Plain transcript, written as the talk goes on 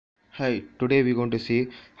Hi, today we're going to see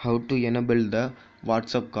how to enable the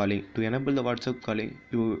WhatsApp calling. To enable the WhatsApp calling,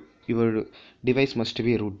 your device must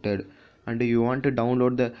be rooted and you want to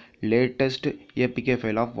download the latest APK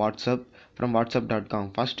file of WhatsApp from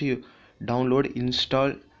whatssup.com. First you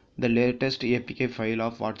install the latest APK file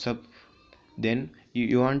of WhatsApp. Then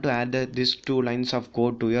you want to add these two lines of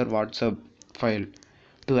code to your WhatsApp file.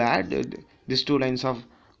 To add these two lines of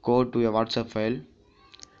code to your WhatsApp file,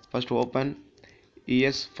 first open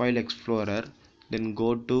ES File Explorer, then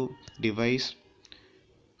go to Device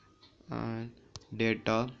and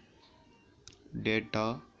Data,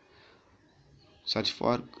 search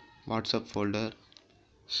for WhatsApp folder,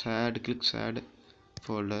 click add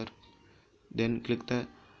folder, then click the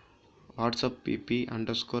WhatsApp pp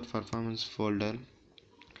underscore performance folder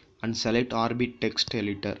and select RB text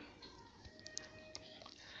editor.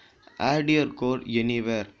 Add your code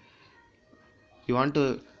anywhere. You want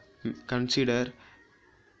to consider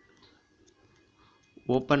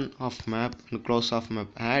open of map and close of map.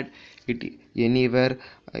 Add it anywhere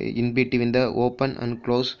in between the open and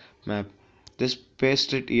close map. Just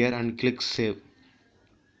paste it here and click save.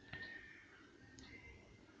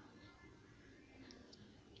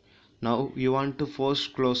 Now you want to force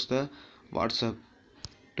close the WhatsApp.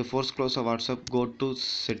 To force close the WhatsApp, go to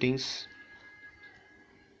settings,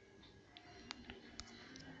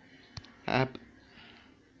 app,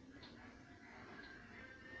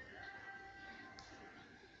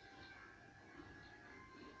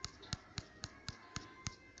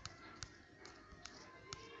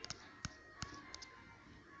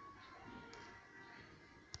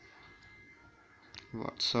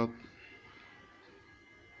 WhatsApp,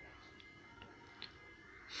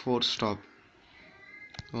 force stop.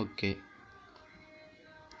 Okay.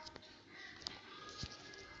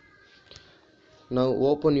 Now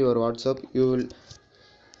open your WhatsApp.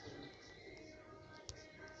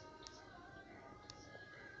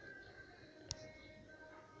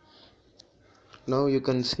 Now you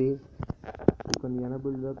can see you can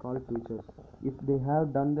enable the call features. If they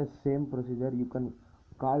have done the same procedure, you can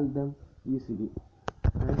call them easily.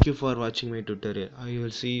 Thank you for watching my tutorial. I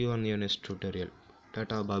will see you on your next tutorial.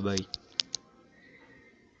 Tata, bye bye.